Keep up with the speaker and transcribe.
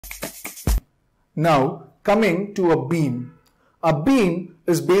Now coming to a beam. A beam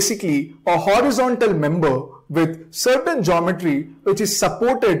is basically a horizontal member with certain geometry which is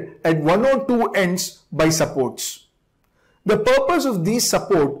supported at one or two ends by supports. The purpose of these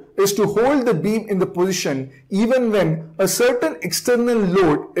support is to hold the beam in the position even when a certain external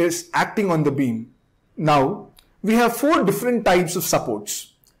load is acting on the beam. Now we have four different types of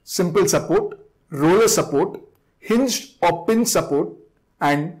supports: simple support, roller support, hinged or pin support,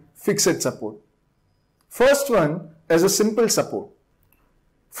 and fixed support. First one is a simple support.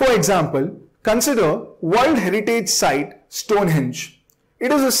 For example, consider World Heritage Site Stonehenge.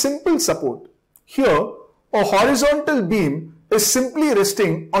 It is a simple support. Here, a horizontal beam is simply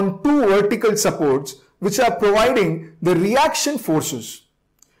resting on two vertical supports which are providing the reaction forces.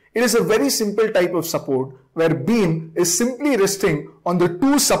 It is a very simple type of support where beam is simply resting on the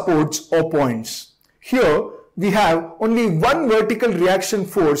two supports or points. Here, we have only one vertical reaction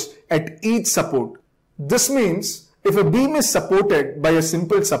force at each support. This means if a beam is supported by a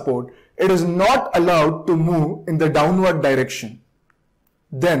simple support, it is not allowed to move in the downward direction.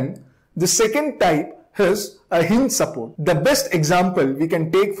 Then the second type is a hinge support. The best example we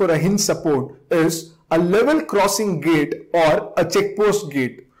can take for a hinge support is a level crossing gate or a checkpost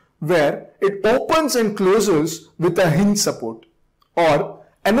gate, where it opens and closes with a hinge support. Or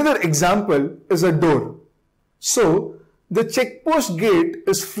another example is a door. So the checkpost gate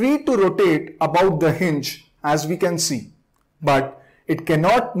is free to rotate about the hinge as we can see, but it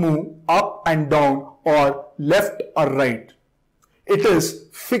cannot move up and down or left or right. It is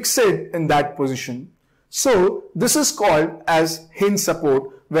fixed in that position. So this is called as hinge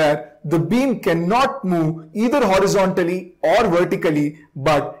support, where the beam cannot move either horizontally or vertically,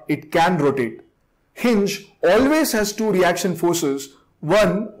 but it can rotate. Hinge always has two reaction forces,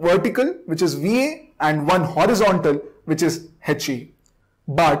 one vertical which is VA and one horizontal which is HA.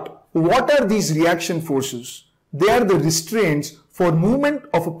 But what are these reaction forces? They are the restraints for movement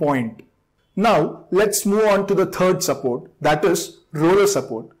of a point. Now let's move on to the third support, that is roller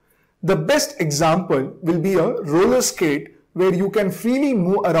support. The best example will be a roller skate where you can freely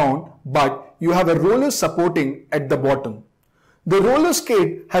move around, but you have a roller supporting at the bottom. The roller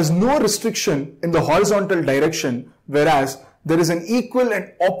skate has no restriction in the horizontal direction, whereas there is an equal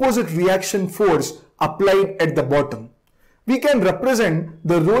and opposite reaction force applied at the bottom. We can represent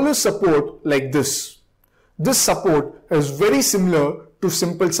the roller support like this. This support is very similar to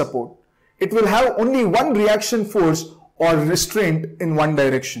simple support. It will have only one reaction force or restraint in one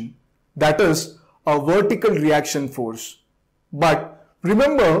direction. That is a vertical reaction force. But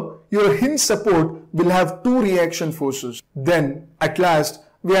remember, your hinge support will have two reaction forces. Then at last,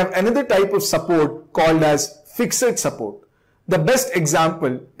 we have another type of support called as fixed support. The best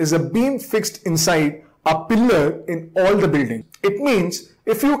example is a beam fixed inside a pillar in all the buildings. It means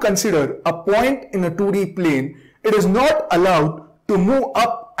if you consider a point in a 2D plane, it is not allowed to move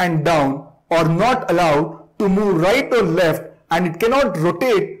up and down or not allowed to move right or left, and it cannot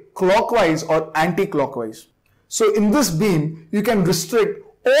rotate clockwise or anti-clockwise. So in this beam, you can restrict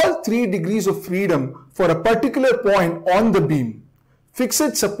all 3 degrees of freedom for a particular point on the beam.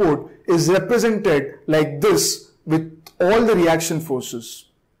 Fixed support is represented like this with all the reaction forces.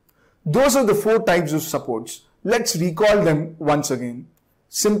 Those are the 4 types of supports. Let's recall them once again.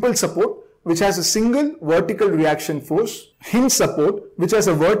 Simple support, which has a single vertical reaction force. Hinge support, which has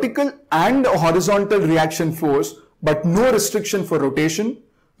a vertical and a horizontal reaction force, but no restriction for rotation.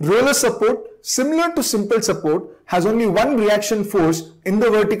 Roller support, similar to simple support, has only one reaction force in the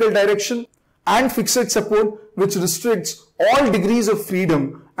vertical direction. And fixed support, which restricts all degrees of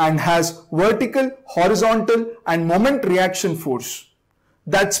freedom and has vertical, horizontal and moment reaction force.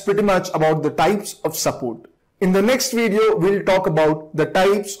 That's pretty much about the types of support. In the next video, we'll talk about the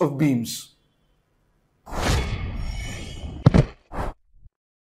types of beams.